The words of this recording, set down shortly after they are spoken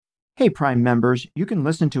Hey, Prime members, you can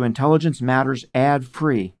listen to Intelligence Matters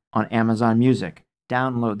ad-free on Amazon Music.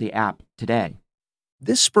 Download the app today.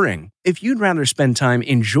 This spring, if you'd rather spend time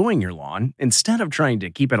enjoying your lawn instead of trying to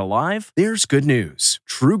keep it alive, there's good news.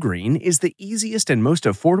 TruGreen is the easiest and most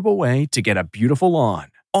affordable way to get a beautiful lawn.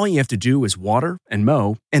 All you have to do is water and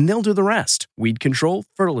mow, and they'll do the rest. Weed control,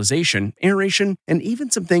 fertilization, aeration, and even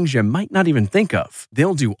some things you might not even think of.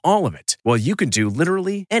 They'll do all of it, while you can do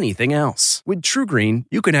literally anything else. With TruGreen,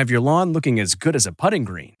 you can have your lawn looking as good as a putting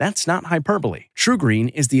green. That's not hyperbole.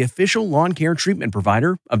 TruGreen is the official lawn care treatment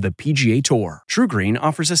provider of the PGA Tour. TruGreen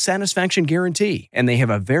offers a satisfaction guarantee, and they have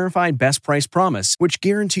a verified best price promise, which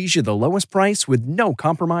guarantees you the lowest price with no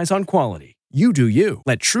compromise on quality. You do you.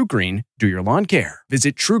 Let TruGreen do your lawn care.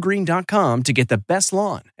 Visit TruGreen.com to get the best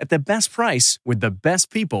lawn at the best price with the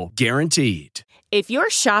best people guaranteed. If you're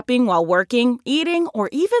shopping while working, eating, or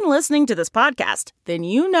even listening to this podcast, then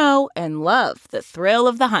you know and love the thrill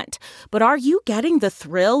of the hunt. But are you getting the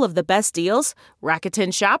thrill of the best deals?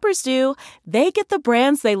 Rakuten shoppers do. They get the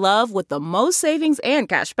brands they love with the most savings and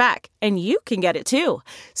cash back. And you can get it too.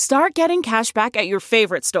 Start getting cash back at your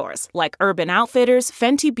favorite stores like Urban Outfitters,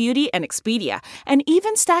 Fenty Beauty, and Expedia. And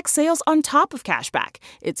even stack sales on top of cash back.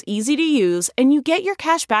 It's easy to use, and you get your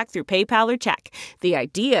cash back through PayPal or check. The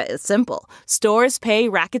idea is simple. Stores pay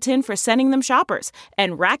Rakuten for sending them shoppers,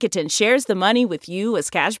 and Rakuten shares the money with you as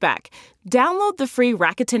cash back. Download the free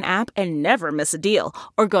Rakuten app and never miss a deal,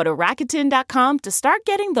 or go to Rakuten.com to start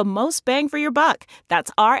getting the most bang for your buck. That's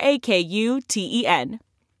Rakuten.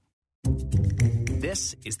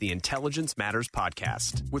 This is the Intelligence Matters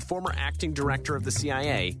Podcast with former acting director of the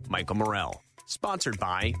CIA, Michael Morell. Sponsored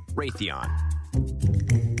by Raytheon.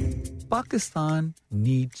 Pakistan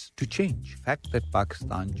needs to change. The fact that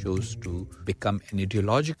Pakistan chose to become an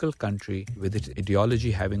ideological country with its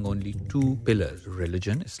ideology having only two pillars,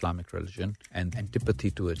 religion, Islamic religion, and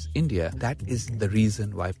antipathy towards India, that is the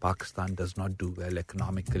reason why Pakistan does not do well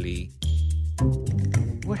economically.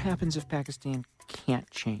 What happens if Pakistan can't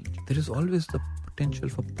change? There is always the potential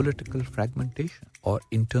for political fragmentation or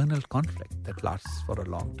internal conflict that lasts for a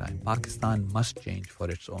long time. Pakistan must change for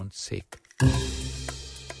its own sake.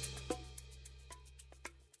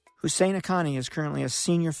 Hussein Haqqani is currently a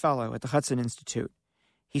senior fellow at the Hudson Institute.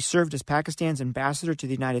 He served as Pakistan's ambassador to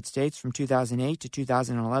the United States from 2008 to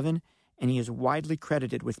 2011, and he is widely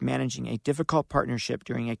credited with managing a difficult partnership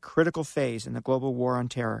during a critical phase in the global war on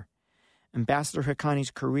terror. Ambassador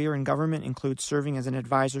Haqqani's career in government includes serving as an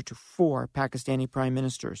advisor to 4 Pakistani prime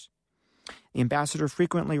ministers. The ambassador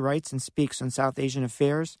frequently writes and speaks on South Asian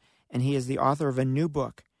affairs, and he is the author of a new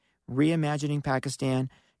book, Reimagining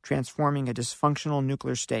Pakistan, Transforming a Dysfunctional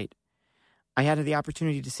Nuclear State. I had the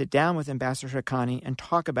opportunity to sit down with Ambassador Haqqani and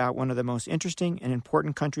talk about one of the most interesting and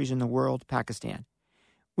important countries in the world, Pakistan.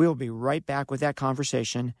 We will be right back with that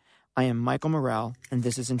conversation. I am Michael Morell, and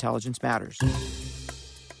this is Intelligence Matters.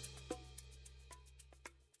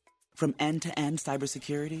 From end-to-end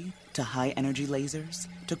cybersecurity to high-energy lasers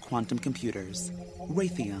to quantum computers,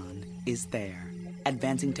 Raytheon is there,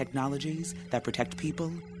 advancing technologies that protect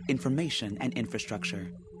people, information, and infrastructure.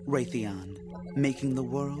 Raytheon, making the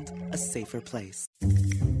world a safer place.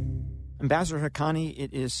 Ambassador Haqqani,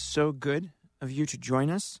 it is so good of you to join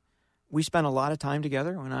us. We spent a lot of time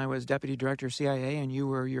together when I was Deputy Director of CIA and you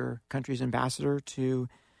were your country's ambassador to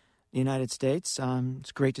the United States.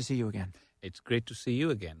 It's great to see you again. It's great to see you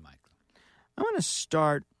again, Michael. I want to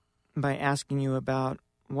start by asking you about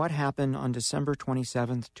what happened on December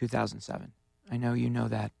 27th, 2007. I know you know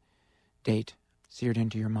that date seared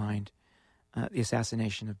into your mind. The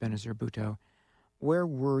assassination of Benazir Bhutto. Where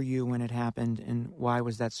were you when it happened, and why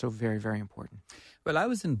was that so very, very important? Well, I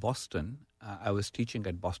was in Boston. I was teaching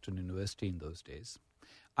at Boston University in those days.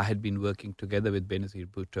 I had been working together with Benazir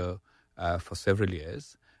Bhutto for several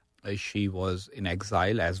years. She was in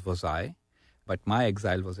exile, as was I. But my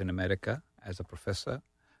exile was in America as a professor,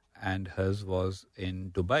 and hers was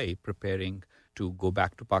in Dubai, preparing to go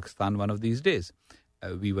back to Pakistan one of these days.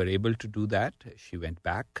 We were able to do that. She went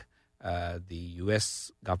back. The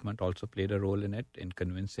U.S. government also played a role in it, in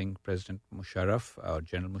convincing President Musharraf, or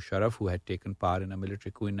General Musharraf, who had taken part in a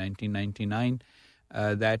military coup in 1999,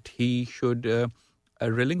 that he should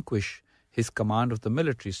relinquish his command of the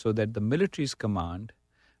military so that the military's command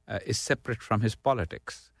is separate from his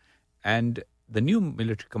politics. And the new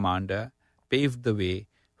military commander paved the way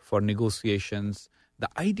for negotiations. The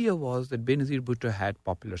idea was that Benazir Bhutto had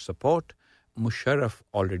popular support. Musharraf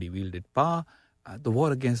already wielded power. The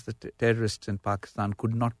war against the terrorists in Pakistan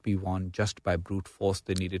could not be won just by brute force.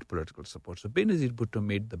 They needed political support. So Benazir Bhutto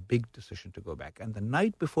made the big decision to go back. And the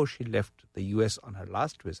night before she left the U.S. on her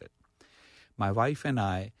last visit, my wife and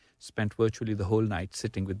I spent virtually the whole night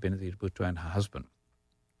sitting with Benazir Bhutto and her husband.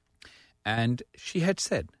 And she had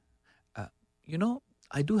said,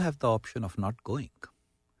 I do have the option of not going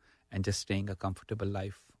and just staying a comfortable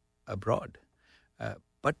life abroad.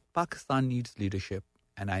 But Pakistan needs leadership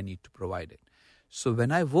and I need to provide it. So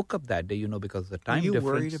when I woke up that day, because of the time difference...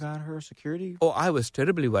 Were you worried about her security? Oh, I was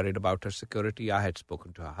terribly worried about her security. I had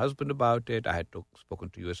spoken to her husband about it. I had spoken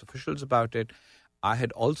to U.S. officials about it. I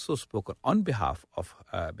had also spoken on behalf of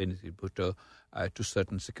Benazir Bhutto to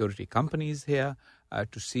certain security companies here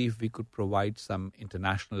to see if we could provide some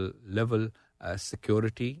international level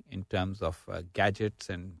security in terms of gadgets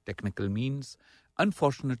and technical means.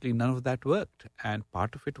 Unfortunately, none of that worked. And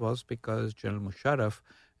part of it was because General Musharraf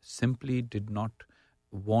simply did not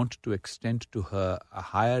want to extend to her a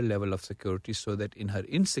higher level of security so that in her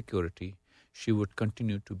insecurity, she would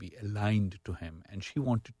continue to be aligned to him. And she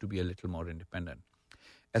wanted to be a little more independent.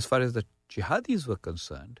 As far as the jihadis were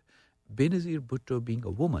concerned, Benazir Bhutto, being a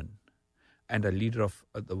woman and a leader of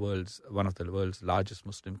one of the world's largest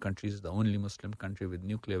Muslim countries, the only Muslim country with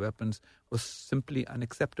nuclear weapons, was simply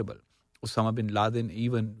unacceptable. Osama bin Laden,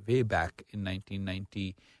 even way back in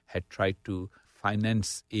 1990, had tried to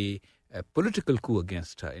finance a political coup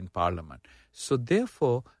against her in parliament. So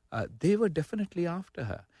therefore, they were definitely after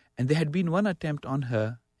her. And there had been one attempt on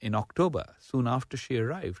her in October, soon after she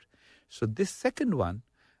arrived. So this second one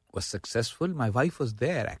was successful. My wife was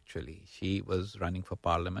there, actually. She was running for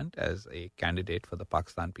parliament as a candidate for the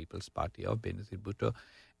Pakistan People's Party of Benazir Bhutto.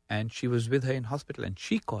 And she was with her in hospital. And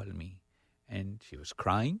she called me. And she was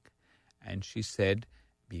crying. And she said,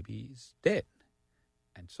 Bibi is dead.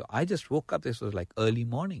 And so I just woke up. This was like early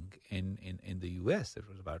morning in the US. It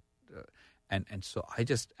was about... And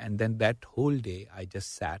then that whole day I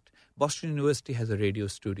just sat. Boston University has a radio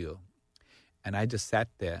studio. And I just sat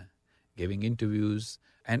there giving interviews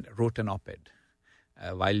and wrote an op-ed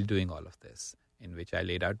while doing all of this, in which I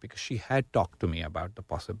laid out, because she had talked to me about the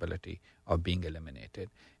possibility of being eliminated.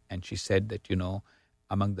 And she said that,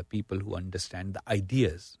 among the people who understand the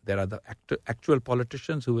ideas, there are the actual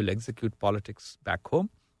politicians who will execute politics back home.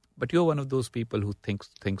 But you're one of those people who thinks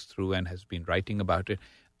things through and has been writing about it.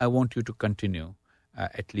 I want you to continue,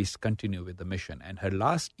 at least continue with the mission. And her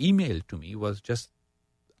last email to me was just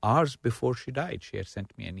hours before she died. She had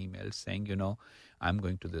sent me an email saying, I'm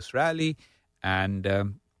going to this rally and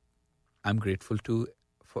I'm grateful to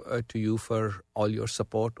you for all your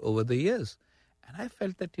support over the years. And I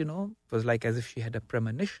felt that, it was like as if she had a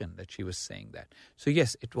premonition that she was saying that. So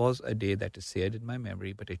yes, it was a day that is seared in my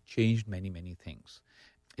memory, but it changed many, many things.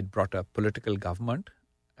 It brought a political government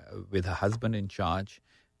with her husband in charge,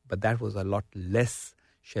 but that was a lot less,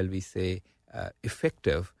 shall we say,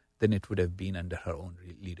 effective than it would have been under her own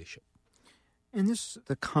leadership. And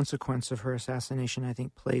the consequence of her assassination, I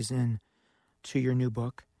think, plays in to your new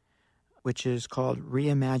book, which is called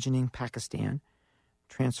Reimagining Pakistan,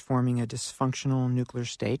 Transforming a Dysfunctional Nuclear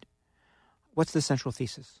State. What's the central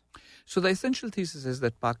thesis? So the essential thesis is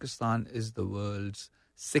that Pakistan is the world's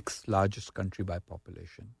 6th largest country by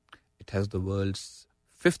population. It has the world's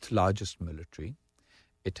 5th largest military.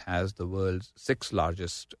 It has the world's 6th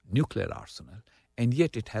largest nuclear arsenal. And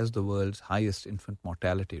yet it has the world's highest infant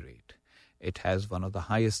mortality rate. It has one of the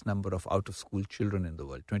highest number of out-of-school children in the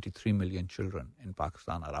world. 23 million children in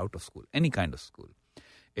Pakistan are out of school, any kind of school.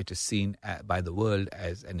 It is seen by the world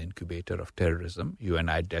as an incubator of terrorism. You and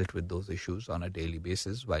I dealt with those issues on a daily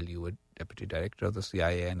basis while you were Deputy Director of the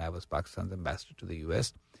CIA and I was Pakistan's ambassador to the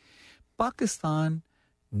US. Pakistan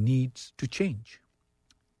needs to change.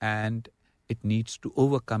 And it needs to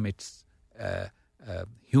overcome its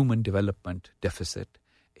human development deficit.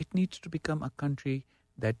 It needs to become a country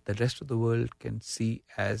that the rest of the world can see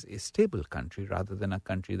as a stable country rather than a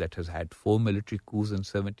country that has had 4 military coups in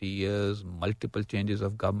 70 years, multiple changes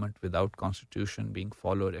of government without constitution being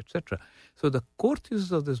followed, etc. So the core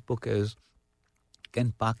thesis of this book is,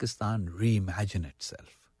 can Pakistan reimagine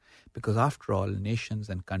itself? Because after all, nations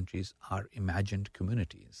and countries are imagined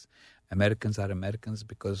communities. Americans are Americans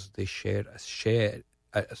because they share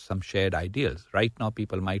some shared ideals. Right now,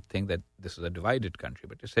 people might think that this is a divided country,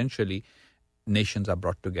 but essentially, nations are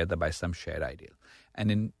brought together by some shared ideal.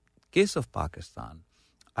 And in case of Pakistan,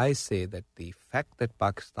 I say that the fact that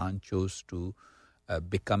Pakistan chose to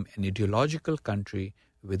become an ideological country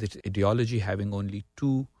with its ideology having only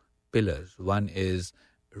 2 pillars. One is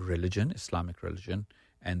religion, Islamic religion,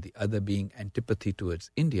 and the other being antipathy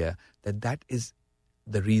towards India, that is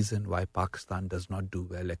the reason why Pakistan does not do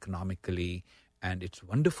well economically. And it's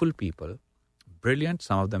wonderful people, brilliant.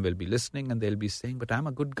 Some of them will be listening and they'll be saying, but I'm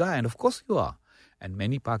a good guy. And of course you are. And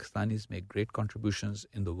many Pakistanis make great contributions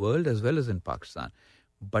in the world as well as in Pakistan.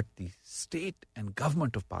 But the state and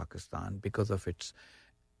government of Pakistan, because of its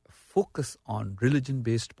focus on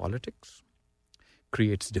religion-based politics,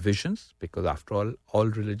 creates divisions, because after all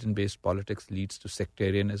religion-based politics leads to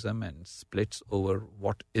sectarianism and splits over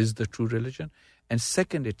what is the true religion. And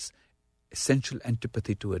second, its essential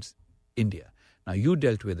antipathy towards India. Now, you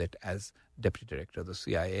dealt with it as Deputy Director of the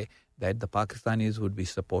CIA, that the Pakistanis would be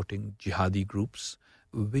supporting jihadi groups,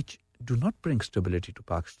 which do not bring stability to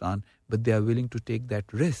Pakistan, but they are willing to take that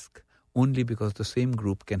risk only because the same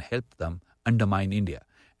group can help them undermine India.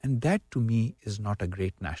 And that, to me, is not a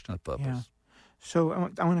great national purpose. Yeah. So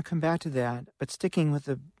I want to come back to that, but sticking with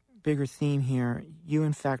the bigger theme here, you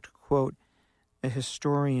in fact quote a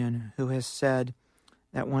historian who has said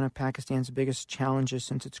that one of Pakistan's biggest challenges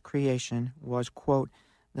since its creation was, quote,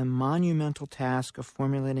 the monumental task of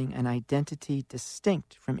formulating an identity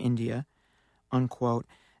distinct from India, unquote,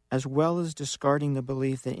 as well as discarding the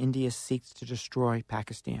belief that India seeks to destroy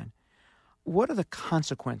Pakistan. What are the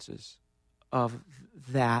consequences of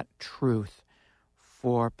that truth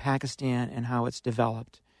for Pakistan and how it's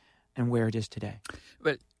developed and where it is today?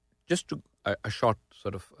 Well, just to a short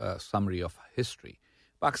sort of summary of history.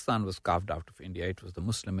 Pakistan was carved out of India. It was the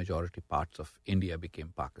Muslim majority parts of India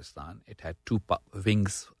became Pakistan. It had two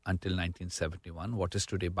wings until 1971. What is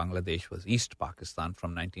today Bangladesh was East Pakistan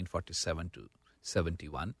from 1947 to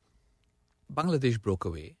 71. Bangladesh broke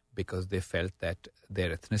away because they felt that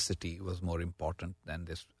their ethnicity was more important than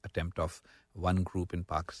this attempt of one group in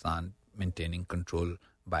Pakistan maintaining control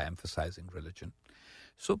by emphasizing religion.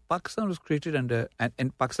 So Pakistan was created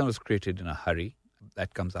and Pakistan was created in a hurry.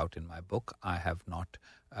 That comes out in my book. I have not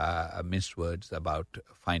minced words about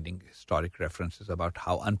finding historic references about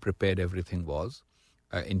how unprepared everything was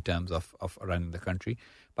in terms of running the country.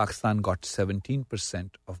 Pakistan got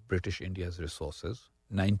 17% of British India's resources,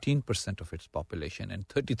 19% of its population, and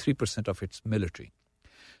 33% of its military.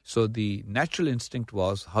 So the natural instinct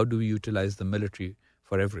was, how do we utilize the military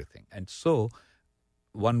for everything? And so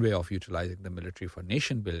one way of utilizing the military for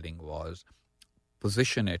nation building was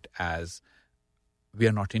position it as we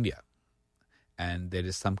are not India, and there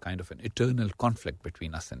is some kind of an eternal conflict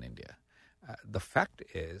between us and India. The fact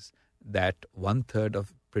is that 1/3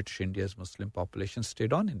 of British India's Muslim population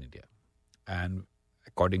stayed on in India. And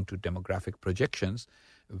according to demographic projections,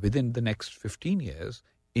 within the next 15 years,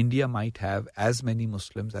 India might have as many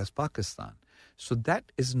Muslims as Pakistan. So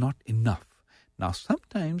that is not enough. Now,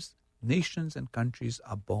 sometimes nations and countries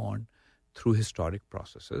are born through historic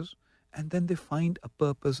processes, and then they find a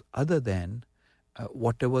purpose other than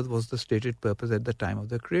whatever was the stated purpose at the time of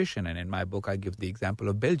their creation. And in my book, I give the example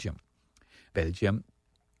of Belgium. Belgium,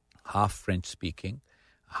 half French-speaking,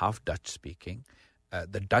 half Dutch-speaking.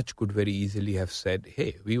 The Dutch could very easily have said,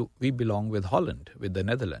 hey, we belong with Holland, with the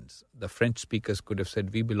Netherlands. The French speakers could have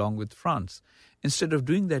said, we belong with France. Instead of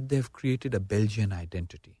doing that, they have created a Belgian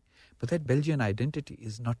identity. But that Belgian identity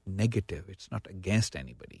is not negative. It's not against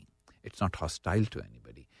anybody. It's not hostile to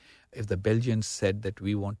anybody. If the Belgians said that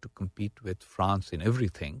we want to compete with France in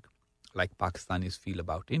everything, like Pakistanis feel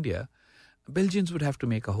about India, Belgians would have to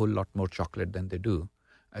make a whole lot more chocolate than they do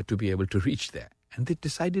to be able to reach there. And they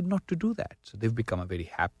decided not to do that. So they've become a very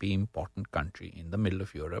happy, important country in the middle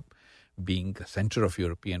of Europe, being the center of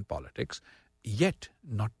European politics, yet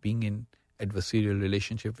not being in adversarial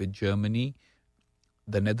relationship with Germany,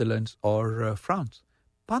 the Netherlands, or France.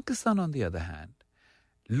 Pakistan, on the other hand,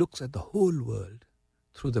 looks at the whole world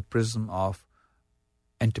through the prism of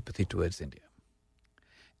antipathy towards India.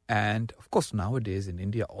 And of course, nowadays in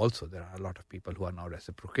India also, there are a lot of people who are now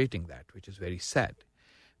reciprocating that, which is very sad.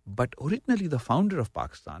 But originally, the founder of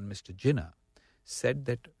Pakistan, Mr. Jinnah, said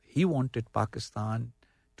that he wanted Pakistan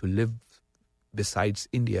to live besides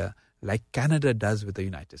India like Canada does with the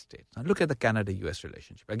United States. Now, look at the Canada-US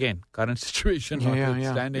relationship. Again, current situation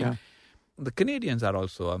notwithstanding. Yeah. The Canadians are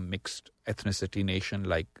also a mixed ethnicity nation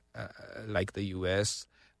like the US,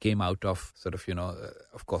 came out of sort of,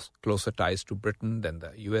 of course, closer ties to Britain than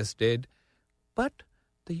the US did. But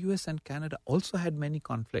the US and Canada also had many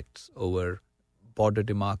conflicts over border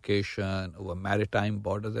demarcation, over maritime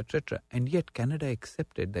borders, etc. And yet Canada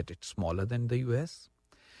accepted that it's smaller than the US,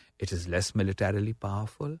 it is less militarily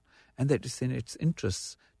powerful, and that it's in its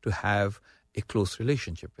interests to have a close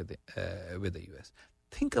relationship with the US.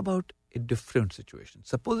 Think about a different situation.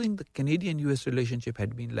 Supposing the Canadian-US relationship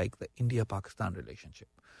had been like the India-Pakistan relationship.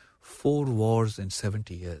 4 wars in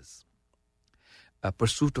 70 years. A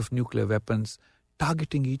pursuit of nuclear weapons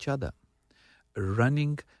targeting each other.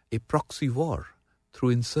 Running a proxy war through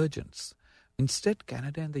insurgents. Instead,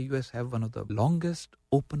 Canada and the US have one of the longest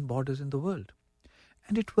open borders in the world.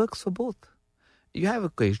 And it works for both. You have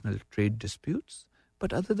occasional trade disputes,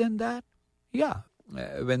 but other than that,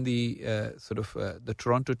 when the the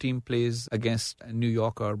Toronto team plays against New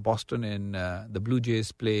York or Boston and the Blue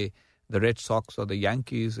Jays play the Red Sox or the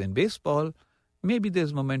Yankees in baseball, maybe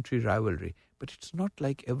there's momentary rivalry. But it's not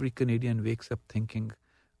like every Canadian wakes up thinking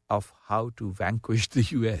of how to vanquish the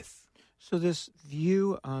U.S. So this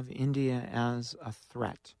view of India as a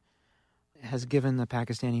threat has given the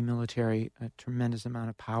Pakistani military a tremendous amount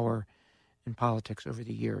of power in politics over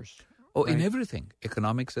the years. Oh, right? In everything,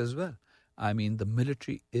 economics as well. I mean, the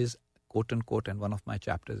military is, quote unquote, and one of my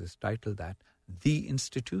chapters is titled that, the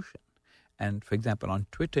institution. And for example, on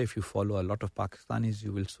Twitter, if you follow a lot of Pakistanis,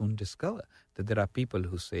 you will soon discover that there are people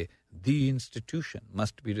who say the institution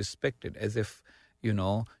must be respected, as if,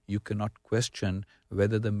 you cannot question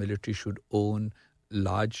whether the military should own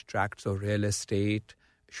large tracts of real estate,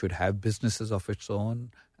 should have businesses of its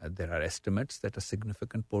own. There are estimates that a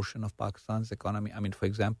significant portion of Pakistan's economy, for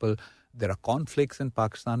example, there are conflicts in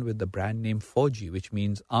Pakistan with the brand name Fauji, which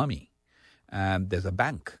means army. There's a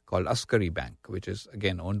bank called Askari Bank, which is,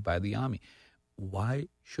 again, owned by the army. Why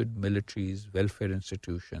should militaries, welfare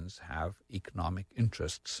institutions have economic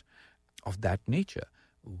interests of that nature?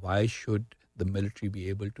 Why should the military be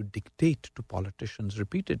able to dictate to politicians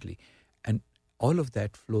repeatedly? And all of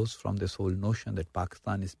that flows from this whole notion that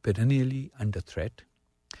Pakistan is perennially under threat.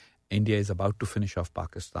 India is about to finish off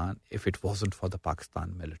Pakistan if it wasn't for the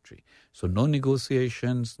Pakistan military. So no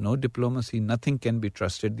negotiations, no diplomacy, nothing can be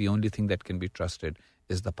trusted. The only thing that can be trusted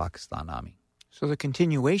is the Pakistan army. So the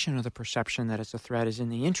continuation of the perception that it's a threat is in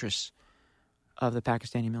the interests of the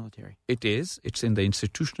Pakistani military. It is. It's in the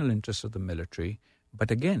institutional interests of the military. But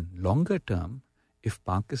again, longer term, if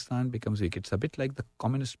Pakistan becomes weak, it's a bit like the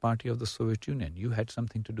Communist Party of the Soviet Union. You had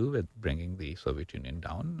something to do with bringing the Soviet Union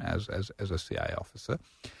down as a CIA officer.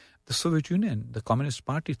 The Soviet Union, the Communist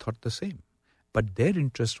Party, thought the same. But their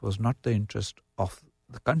interest was not the interest of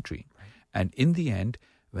the country. Right. And in the end,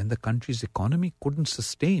 when the country's economy couldn't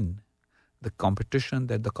sustain the competition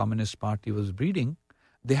that the Communist Party was breeding,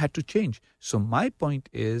 they had to change. So my point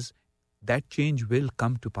is that change will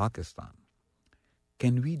come to Pakistan.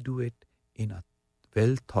 Can we do it in a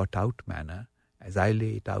well thought out manner, as I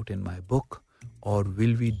lay it out in my book, or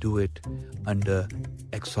will we do it under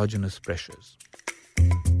exogenous pressures?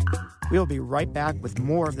 We'll be right back with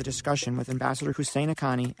more of the discussion with Ambassador Hussein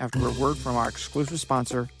Haqqani after a word from our exclusive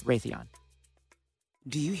sponsor, Raytheon.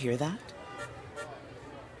 Do you hear that?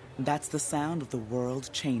 That's the sound of the world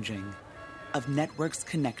changing, of networks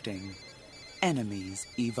connecting, enemies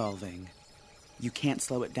evolving. You can't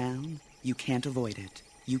slow it down, you can't avoid it,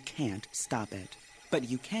 you can't stop it. But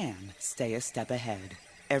you can stay a step ahead.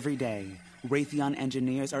 Every day, Raytheon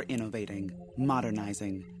engineers are innovating,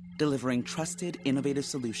 modernizing, delivering trusted, innovative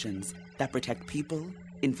solutions that protect people,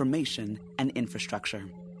 information, and infrastructure.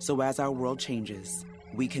 So as our world changes,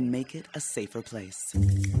 we can make it a safer place.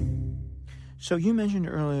 So you mentioned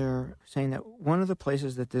earlier saying that one of the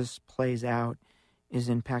places that this plays out is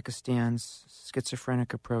in Pakistan's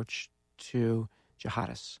schizophrenic approach to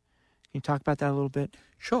jihadists. Can you talk about that a little bit?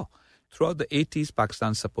 Sure. Throughout the 80s,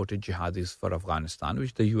 Pakistan supported jihadis for Afghanistan,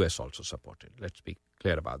 which the US also supported. Let's be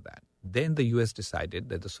clear about that. Then the US decided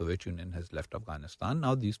that the Soviet Union has left Afghanistan.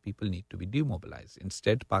 Now these people need to be demobilized.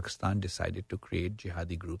 Instead, Pakistan decided to create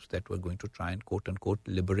jihadi groups that were going to try and, quote-unquote,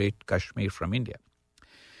 liberate Kashmir from India.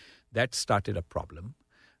 That started a problem.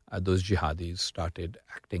 Those jihadis started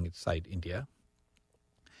acting inside India.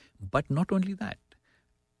 But not only that.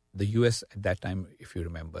 The US at that time, if you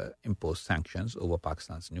remember, imposed sanctions over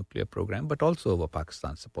Pakistan's nuclear program, but also over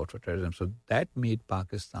Pakistan's support for terrorism. So that made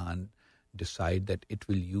Pakistan decide that it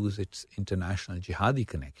will use its international jihadi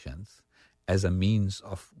connections as a means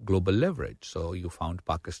of global leverage. So you found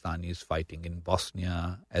Pakistanis fighting in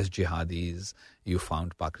Bosnia as jihadis. You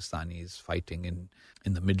found Pakistanis fighting in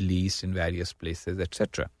the Middle East in various places,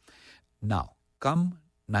 etc. Now, come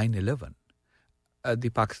 9/11, the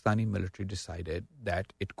Pakistani military decided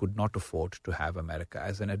that it could not afford to have America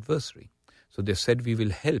as an adversary. So they said, we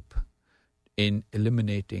will help in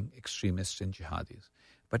eliminating extremists and jihadis.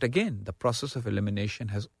 But again, the process of elimination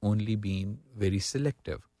has only been very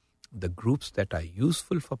selective. The groups that are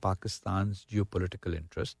useful for Pakistan's geopolitical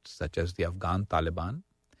interests, such as the Afghan Taliban,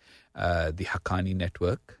 the Haqqani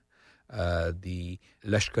network, the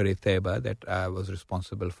Lashkar-e-Taiba that was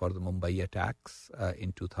responsible for the Mumbai attacks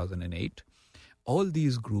in 2008, all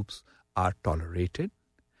these groups are tolerated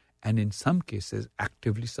and in some cases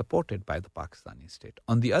actively supported by the Pakistani state.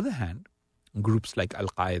 On the other hand, groups like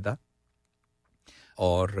Al-Qaeda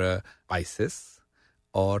or ISIS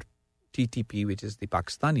or TTP, which is the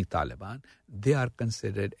Pakistani Taliban, they are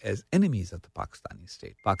considered as enemies of the Pakistani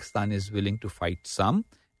state. Pakistan is willing to fight some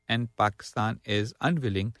and Pakistan is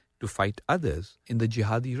unwilling to fight others in the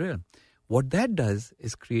jihadi realm. What that does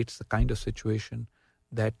is creates the kind of situation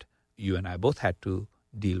that you and I both had to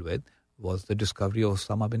deal with, was the discovery of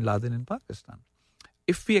Osama bin Laden in Pakistan.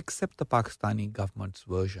 If we accept the Pakistani government's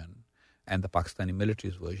version and the Pakistani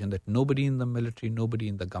military's version that nobody in the military, nobody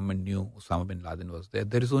in the government knew Osama bin Laden was there,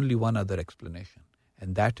 there is only one other explanation.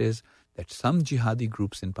 And that is that some jihadi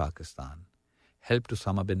groups in Pakistan helped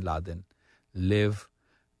Osama bin Laden live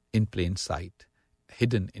in plain sight,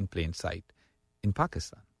 hidden in plain sight in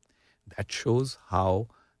Pakistan. That shows how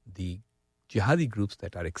the jihadi groups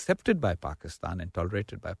that are accepted by Pakistan and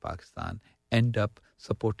tolerated by Pakistan end up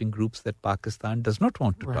supporting groups that Pakistan does not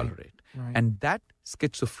want to tolerate. Right. And that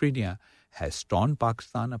schizophrenia has torn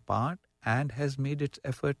Pakistan apart and has made its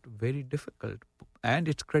effort very difficult and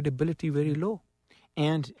its credibility very low.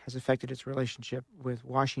 And has affected its relationship with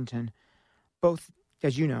Washington. Both,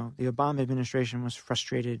 as you know, the Obama administration was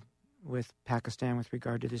frustrated with Pakistan with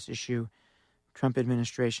regard to this issue. Trump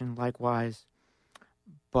administration, likewise.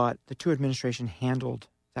 But the two administrations handled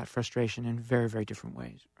that frustration in very, very different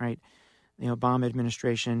ways, right? The Obama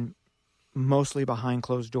administration, mostly behind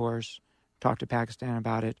closed doors, talked to Pakistan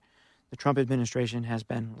about it. The Trump administration has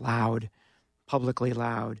been loud, publicly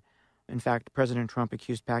loud. In fact, President Trump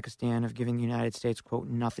accused Pakistan of giving the United States, quote,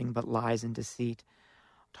 nothing but lies and deceit.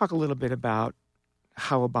 Talk a little bit about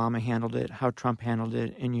how Obama handled it, how Trump handled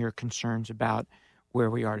it, and your concerns about where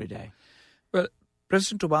we are today. Well,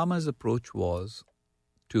 President Obama's approach was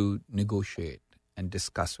to negotiate and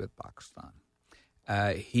discuss with Pakistan.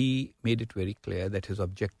 He made it very clear that his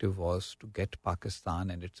objective was to get Pakistan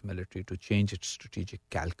and its military to change its strategic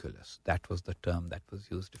calculus. That was the term that was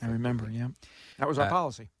used. I remember, yeah. That was our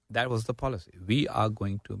policy. That was the policy. We are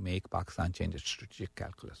going to make Pakistan change its strategic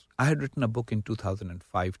calculus. I had written a book in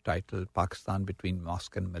 2005 titled Pakistan Between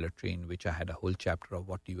Mosque and Military, in which I had a whole chapter of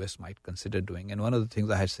what the US might consider doing. And one of the things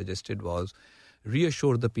I had suggested was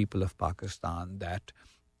reassure the people of Pakistan that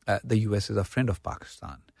the US is a friend of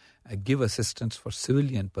Pakistan, give assistance for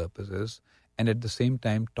civilian purposes, and at the same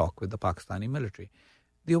time talk with the Pakistani military.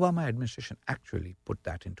 The Obama administration actually put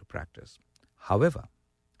that into practice. However,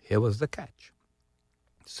 here was the catch.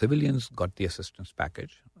 Civilians got the assistance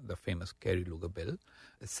package, the famous Kerry-Lugar bill,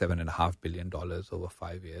 $7.5 billion over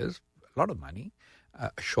 5 years, a lot of money,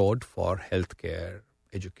 assured for healthcare,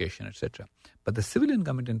 education, etc. But the civilian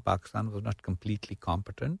government in Pakistan was not completely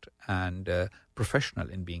competent and professional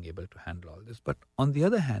in being able to handle all this. But on the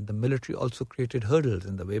other hand, the military also created hurdles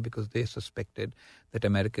in the way because they suspected that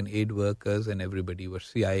American aid workers and everybody were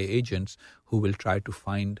CIA agents who will try to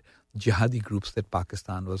find jihadi groups that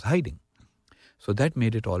Pakistan was hiding. So that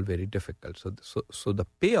made it all very difficult. So the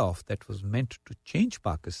payoff that was meant to change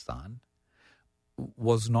Pakistan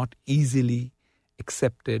was not easily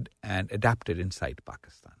accepted and adapted inside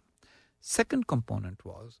Pakistan. Second component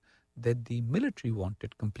was that the military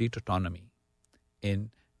wanted complete autonomy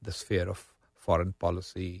in the sphere of foreign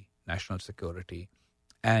policy, national security,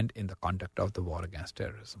 and in the conduct of the war against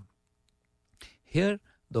terrorism. Here,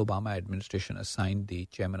 the Obama administration assigned the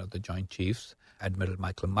chairman of the Joint Chiefs, Admiral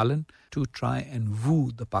Michael Mullen, to try and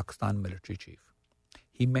woo the Pakistan military chief.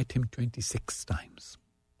 He met him 26 times.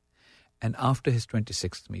 And after his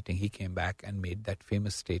 26th meeting, he came back and made that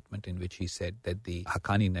famous statement in which he said that the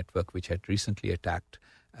Haqqani network, which had recently attacked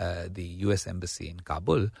the US embassy in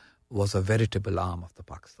Kabul, was a veritable arm of the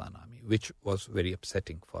Pakistan army, which was very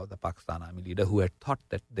upsetting for the Pakistan army leader who had thought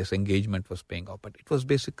that this engagement was paying off. But it was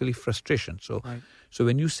basically frustration. So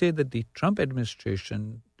when you say that the Trump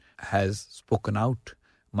administration has spoken out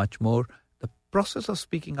much more, the process of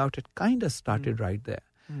speaking out had kind of started right there.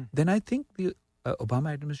 Then I think the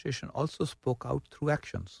Obama administration also spoke out through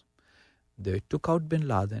actions. They took out bin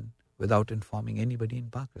Laden without informing anybody in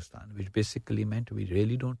Pakistan, which basically meant we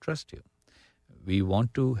really don't trust you. We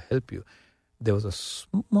want to help you. There was a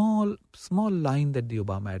small line that the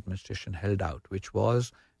Obama administration held out, which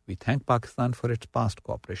was, we thank Pakistan for its past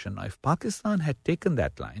cooperation. Now, if Pakistan had taken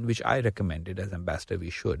that line, which I recommended as ambassador we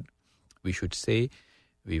should say,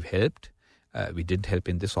 we've helped. We didn't help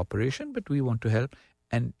in this operation, but we want to help,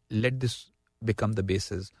 and let this become the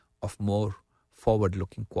basis of more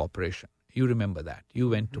forward-looking cooperation. You remember that. You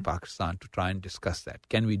went to Pakistan to try and discuss that.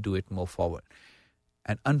 Can we do it more forward?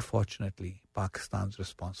 And unfortunately, Pakistan's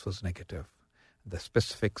response was negative. The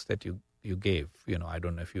specifics that you gave, I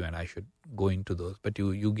don't know if you and I should go into those, but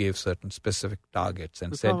you gave certain specific targets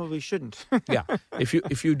and we said... probably shouldn't. Yeah,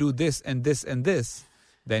 if you do this and this and this,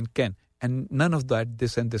 then can. And none of that,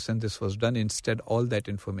 this and this and this was done. Instead, all that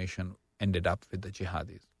information ended up with the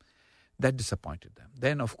jihadis. That disappointed them.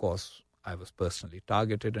 Then, of course, I was personally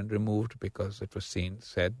targeted and removed because it was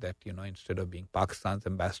said that, instead of being Pakistan's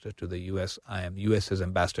ambassador to the U.S., I am U.S.'s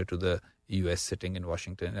ambassador to the U.S. sitting in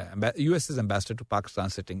Washington, U.S.'s ambassador to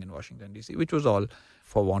Pakistan sitting in Washington, D.C., which was all,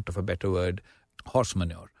 for want of a better word, horse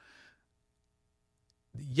manure.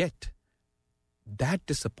 Yet, that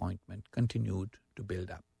disappointment continued to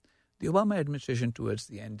build up. The Obama administration towards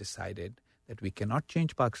the end decided that we cannot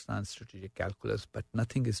change Pakistan's strategic calculus, but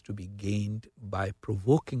nothing is to be gained by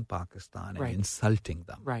provoking Pakistan and insulting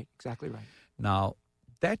them. Right, exactly right. Now,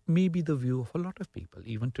 that may be the view of a lot of people,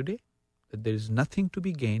 even today, that there is nothing to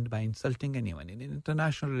be gained by insulting anyone. In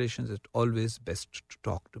international relations, it's always best to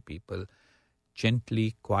talk to people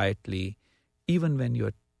gently, quietly, even when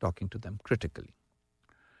you're talking to them critically.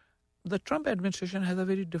 The Trump administration has a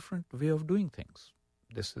very different way of doing things.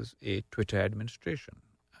 This is a Twitter administration.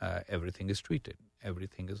 Everything is tweeted.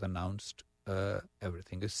 Everything is announced.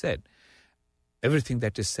 Everything is said. Everything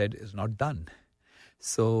that is said is not done.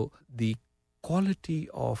 So the quality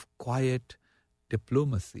of quiet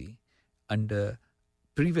diplomacy under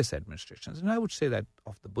previous administrations, and I would say that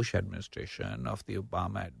of the Bush administration, of the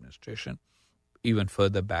Obama administration, even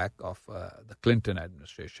further back of the Clinton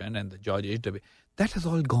administration and the George H.W., that has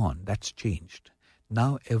all gone. That's changed.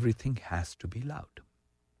 Now everything has to be loud.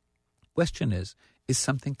 Question is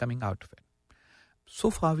something coming out of it? So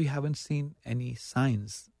far, we haven't seen any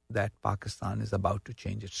signs that Pakistan is about to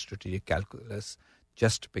change its strategic calculus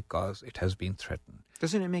just because it has been threatened.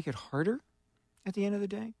 Doesn't it make it harder at the end of the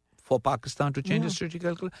day? For Pakistan to change its strategic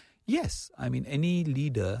calculus? Yes. I mean, any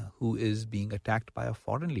leader who is being attacked by a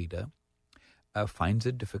foreign leader finds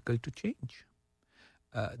it difficult to change.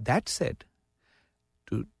 That said,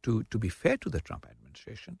 to be fair to the Trump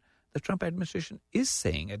administration, the Trump administration is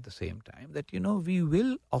saying at the same time that, we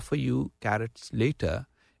will offer you carrots later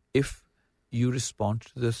if you respond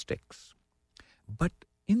to the sticks. But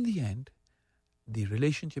in the end, the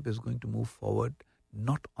relationship is going to move forward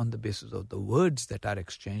not on the basis of the words that are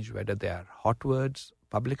exchanged, whether they are hot words,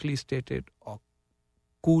 publicly stated, or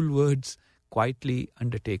cool words, quietly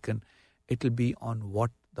undertaken. It will be on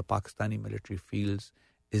what the Pakistani military feels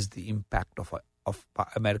is the impact of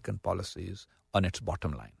American policies on its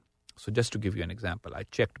bottom line. So just to give you an example, I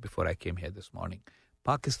checked before I came here this morning.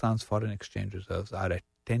 Pakistan's foreign exchange reserves are at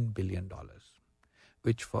 $10 billion,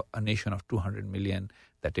 which for a nation of 200 million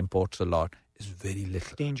that imports a lot is very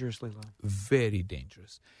little. Dangerously low. Very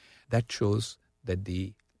dangerous. That shows that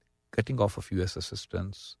the cutting off of U.S.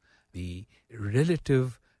 assistance, the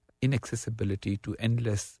relative inaccessibility to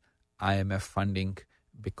endless IMF funding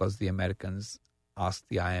because the Americans asked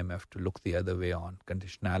the IMF to look the other way on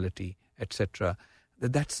conditionality, etc.,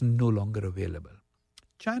 that's no longer available.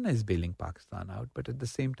 China is bailing Pakistan out, but at the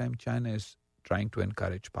same time, China is trying to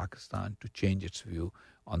encourage Pakistan to change its view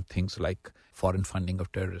on things like foreign funding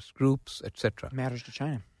of terrorist groups, etc. Matters to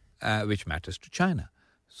China. Which matters to China.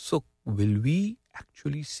 So will we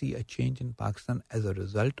actually see a change in Pakistan as a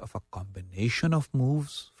result of a combination of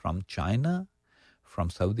moves from China, from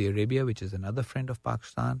Saudi Arabia, which is another friend of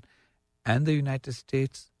Pakistan, and the United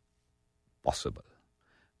States? Possible.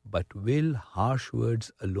 But will harsh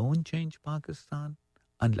words alone change Pakistan?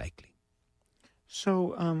 Unlikely.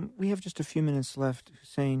 So we have just a few minutes left.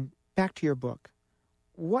 Hussein, back to your book.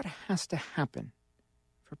 What has to happen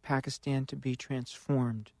for Pakistan to be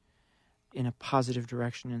transformed in a positive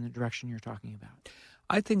direction, in the direction you're talking about?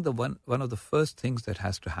 I think one of the first things that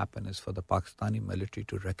has to happen is for the Pakistani military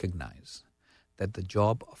to recognize that the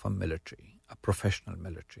job of a military, a professional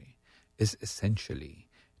military, is essentially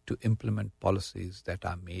to implement policies that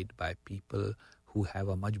are made by people who have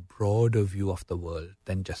a much broader view of the world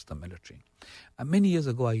than just the military. Many years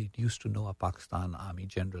ago, I used to know a Pakistan army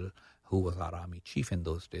general who was our army chief in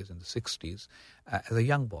those days, in the 60s, as a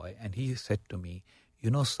young boy. And he said to me,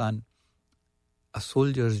 son, a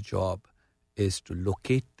soldier's job is to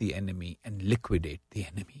locate the enemy and liquidate the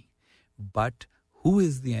enemy. But who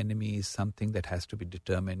is the enemy is something that has to be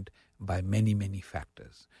determined by many, many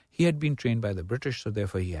factors. He had been trained by the British, so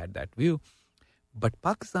therefore he had that view. But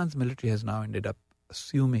Pakistan's military has now ended up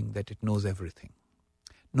assuming that it knows everything.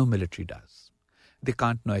 No military does. They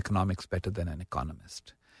can't know economics better than an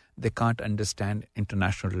economist. They can't understand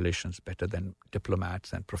international relations better than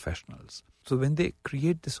diplomats and professionals. So when they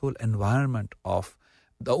create this whole environment of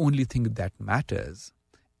the only thing that matters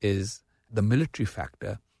is the military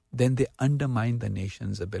factor, then they undermine the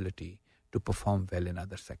nation's ability to perform well in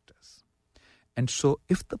other sectors. And so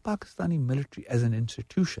if the Pakistani military as an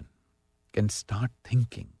institution can start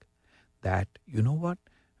thinking that,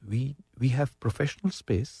 we have professional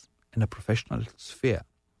space and a professional sphere.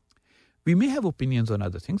 We may have opinions on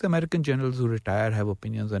other things. American generals who retire have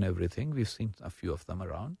opinions on everything. We've seen a few of them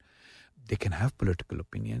around. they can have political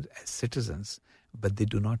opinions as citizens, but they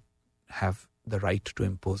do not have the right to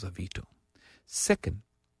impose a veto. Second,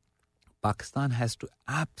 Pakistan has to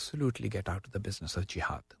absolutely get out of the business of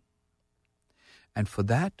jihad. And for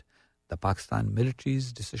that, the Pakistan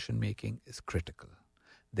military's decision-making is critical.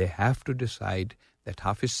 They have to decide that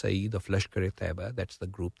Hafiz Saeed of Lashkar-e-Taiba, that's the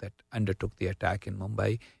group that undertook the attack in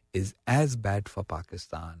Mumbai, is as bad for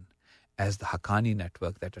Pakistan as the Haqqani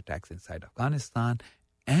network that attacks inside Afghanistan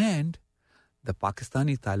and the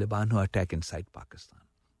Pakistani Taliban who attack inside Pakistan.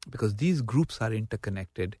 Because these groups are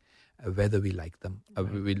interconnected, whether we like them,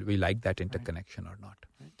 we like that interconnection or not.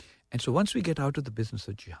 Right. And so once we get out of the business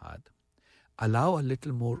of jihad, allow a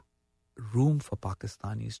little more room for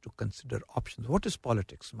Pakistanis to consider options. What is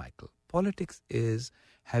politics, Michael? Politics is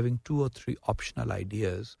having 2 or 3 optional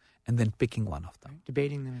ideas and then picking one of them. Right.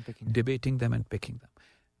 Debating them and picking them. Debating them and picking them.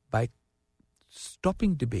 By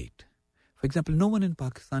stopping debate, for example, no one in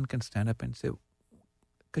Pakistan can stand up and say,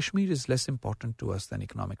 Kashmir is less important to us than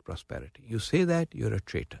economic prosperity. You say that, you're a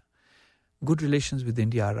traitor. Good relations with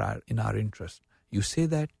India are in our interest. You say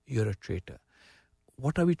that, you're a traitor.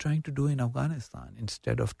 What are we trying to do in Afghanistan?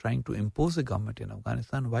 Instead of trying to impose a government in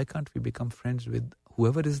Afghanistan, why can't we become friends with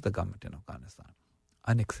whoever is the government in Afghanistan?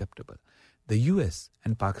 Unacceptable. The US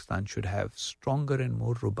and Pakistan should have stronger and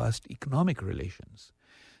more robust economic relations.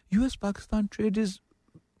 US-Pakistan trade is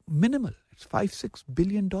minimal. It's $5-6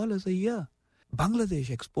 billion a year. Bangladesh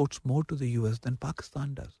exports more to the US than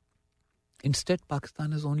Pakistan does. Instead,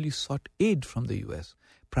 Pakistan has only sought aid from the US,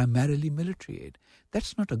 primarily military aid.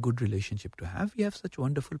 That's not a good relationship to have. We have such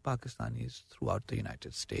wonderful Pakistanis throughout the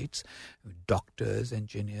United States, doctors,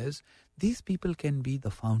 engineers. These people can be the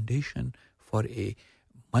foundation for a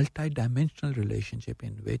multi-dimensional relationship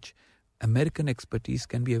in which American expertise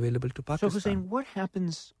can be available to Pakistan. So, Hussein, what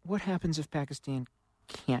happens if Pakistan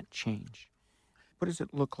can't change? What does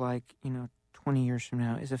it look like, 20 years from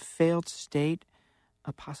now? Is a failed state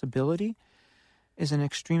a possibility? Is an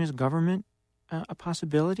extremist government a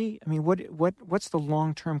possibility? I mean, what's the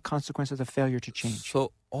long-term consequence of the failure to change?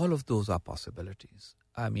 So all of those are possibilities.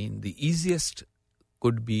 I mean, the easiest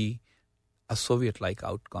could be a Soviet-like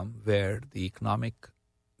outcome where the economic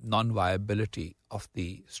non-viability of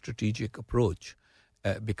the strategic approach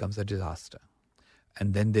becomes a disaster.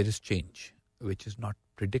 And then there is change, which is not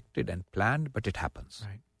predicted and planned, but it happens.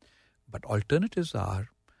 Right. But alternatives are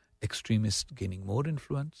extremists gaining more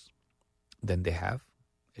influence than they have.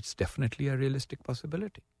 It's definitely a realistic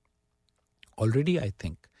possibility. Already, I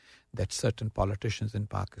think that certain politicians in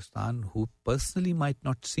Pakistan who personally might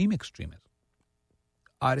not seem extremist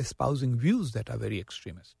are espousing views that are very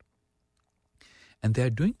extremist. And they are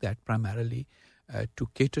doing that primarily to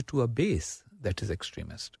cater to a base that is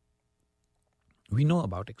extremist. We know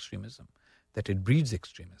about extremism, that it breeds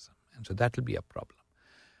extremism, and so that will be a problem.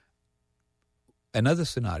 Another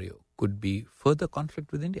scenario could be further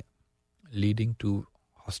conflict with India, leading to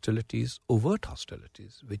hostilities, overt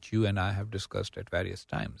hostilities, which you and I have discussed at various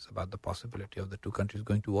times about the possibility of the two countries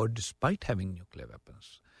going to war despite having nuclear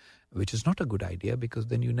weapons, which is not a good idea because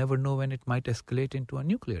then you never know when it might escalate into a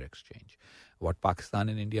nuclear exchange. What Pakistan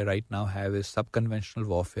and India right now have is sub-conventional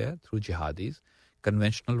warfare through jihadis,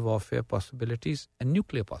 conventional warfare possibilities, and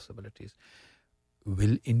nuclear possibilities.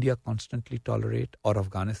 Will India constantly tolerate, or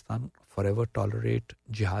Afghanistan forever tolerate,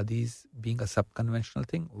 jihadis being a sub-conventional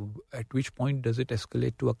thing? At which point does it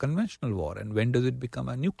escalate to a conventional war? And when does it become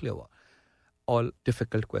a nuclear war? All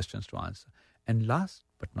difficult questions to answer. And last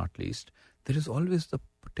but not least, there is always the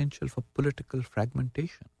potential for political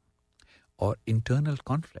fragmentation or internal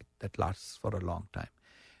conflict that lasts for a long time.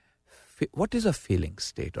 What is a failing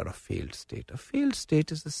state or a failed state? A failed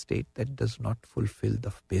state is a state that does not fulfill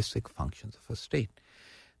the basic functions of a state.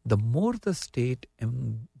 The more the state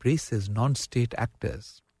embraces non-state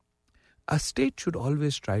actors, a state should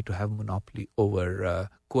always try to have monopoly over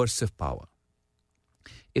coercive power.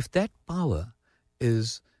 If that power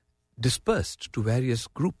is dispersed to various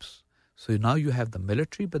groups, so now you have the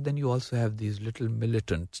military, but then you also have these little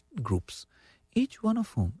militant groups, each one of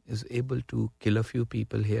whom is able to kill a few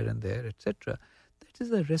people here and there, etc. That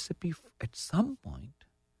is a recipe at some point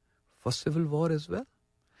for civil war as well.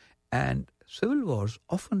 And civil wars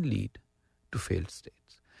often lead to failed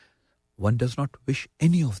states. One does not wish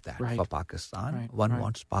any of that for Pakistan. One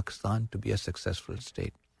wants Pakistan to be a successful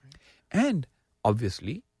state. And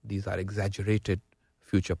obviously, these are exaggerated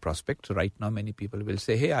future prospects. Right now, many people will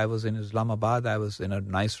say, hey, I was in Islamabad, I was in a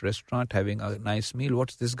nice restaurant having a nice meal.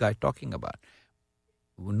 What's this guy talking about?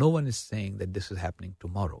 No one is saying that this is happening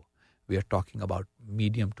tomorrow. We are talking about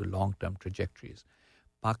medium to long-term trajectories.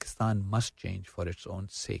 Pakistan must change for its own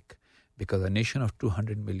sake because a nation of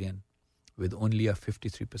 200 million with only a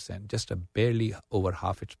 53%, just a barely over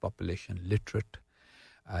half its population literate,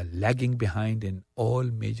 lagging behind in all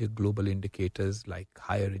major global indicators like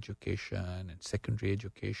higher education and secondary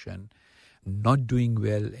education, not doing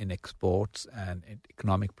well in exports and in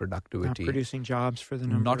economic productivity. Not producing jobs for the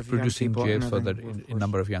number not of young producing people. jobs for the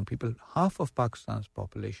number of young people. Half of Pakistan's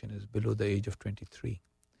population is below the age of 23.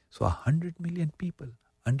 So 100 million people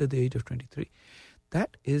under the age of 23.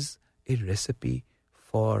 That is a recipe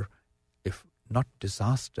for, if not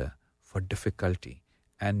disaster, for difficulty.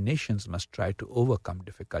 And nations must try to overcome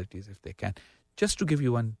difficulties if they can. Just to give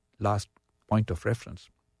you one last point of reference.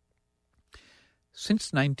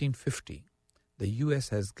 Since 1950, the US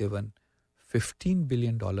has given $15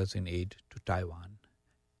 billion in aid to Taiwan,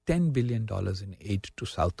 $10 billion in aid to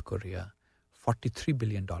South Korea, $43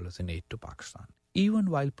 billion in aid to Pakistan. Even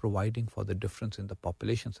while providing for the difference in the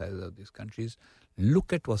population sizes of these countries,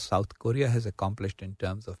 look at what South Korea has accomplished in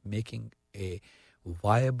terms of making a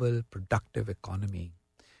viable, productive economy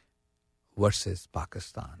versus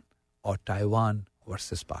Pakistan, or Taiwan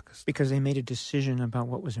versus Pakistan. Because they made a decision about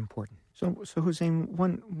what was important. So Hussein,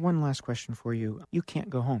 one last question for you. You can't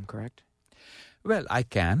go home, correct? Well, I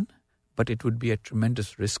can, but it would be a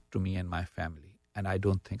tremendous risk to me and my family, and I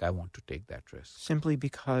don't think I want to take that risk. Simply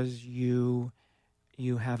because you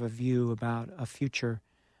have a view about a future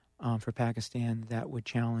for Pakistan that would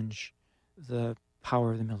challenge the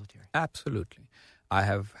power of the military. Absolutely. I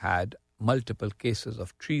have had multiple cases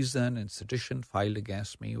of treason and sedition filed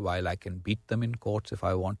against me. While I can beat them in courts if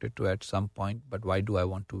I wanted to at some point, but why do I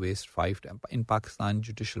want to waste 5 times? In Pakistan,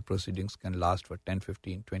 judicial proceedings can last for 10,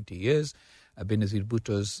 15, 20 years. Benazir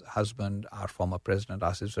Bhutto's husband, our former president,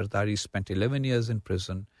 Asif Zardari, spent 11 years in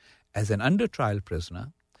prison as an under-trial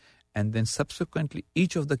prisoner, and then subsequently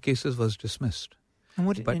each of the cases was dismissed.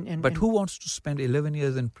 But who wants to spend 11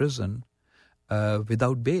 years in prison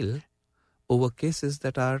without bail over cases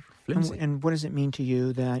that are flimsy? And what does it mean to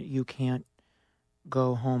you that you can't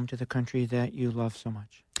go home to the country that you love so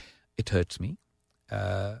much? It hurts me.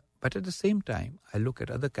 But at the same time, I look at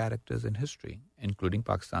other characters in history, including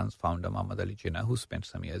Pakistan's founder, Muhammad Ali Jinnah, who spent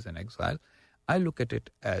some years in exile. I look at it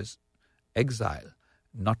as exile,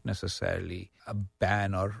 not necessarily a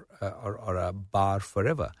ban or a bar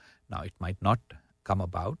forever. Now, it might not come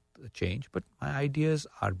about, the change, but my ideas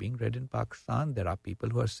are being read in Pakistan. There are people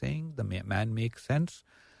who are saying the man makes sense.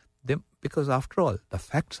 Because after all, the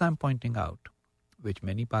facts I'm pointing out, which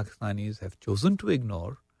many Pakistanis have chosen to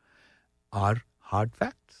ignore, are hard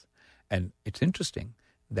facts. And it's interesting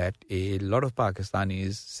that a lot of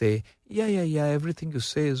Pakistanis say, yeah, everything you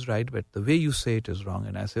say is right, but the way you say it is wrong.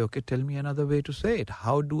 And I say, okay, tell me another way to say it.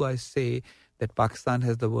 How do I say that Pakistan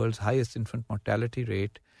has the world's highest infant mortality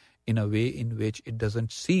rate in a way in which it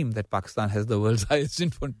doesn't seem that Pakistan has the world's highest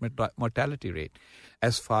infant mortality rate?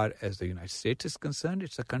 As far as the United States is concerned,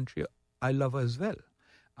 it's a country I love as well.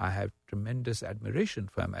 I have tremendous admiration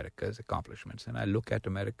for America's accomplishments, and I look at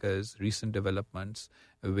America's recent developments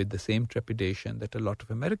with the same trepidation that a lot of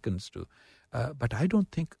Americans do. But I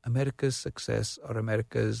don't think America's success or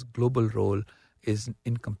America's global role is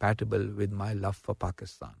incompatible with my love for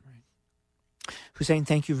Pakistan. Right. Hussein,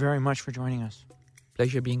 thank you very much for joining us.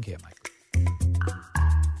 Pleasure being here, Michael.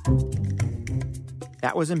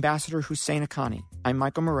 That was Ambassador Hussein Haqqani. I'm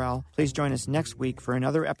Michael Morell. Please join us next week for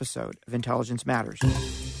another episode of Intelligence Matters.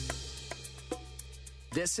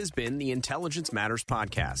 This has been the Intelligence Matters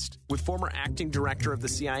podcast with former acting director of the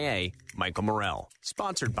CIA, Michael Morell,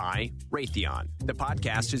 sponsored by Raytheon. The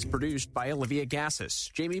podcast is produced by Olivia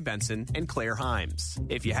Gassis, Jamie Benson, and Claire Himes.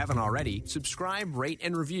 If you haven't already, subscribe, rate,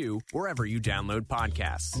 and review wherever you download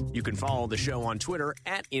podcasts. You can follow the show on Twitter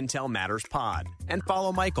at Intel Matters Pod and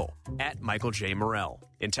follow Michael at Michael J. Morell.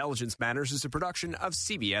 Intelligence Matters is a production of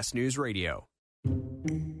CBS News Radio.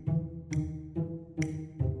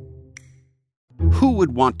 Who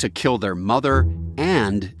would want to kill their mother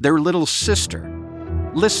and their little sister?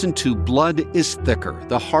 Listen to Blood is Thicker,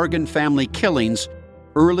 the Hargan family killings,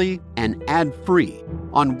 early and ad-free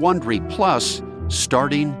on Wondery Plus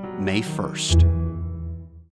starting May 1st.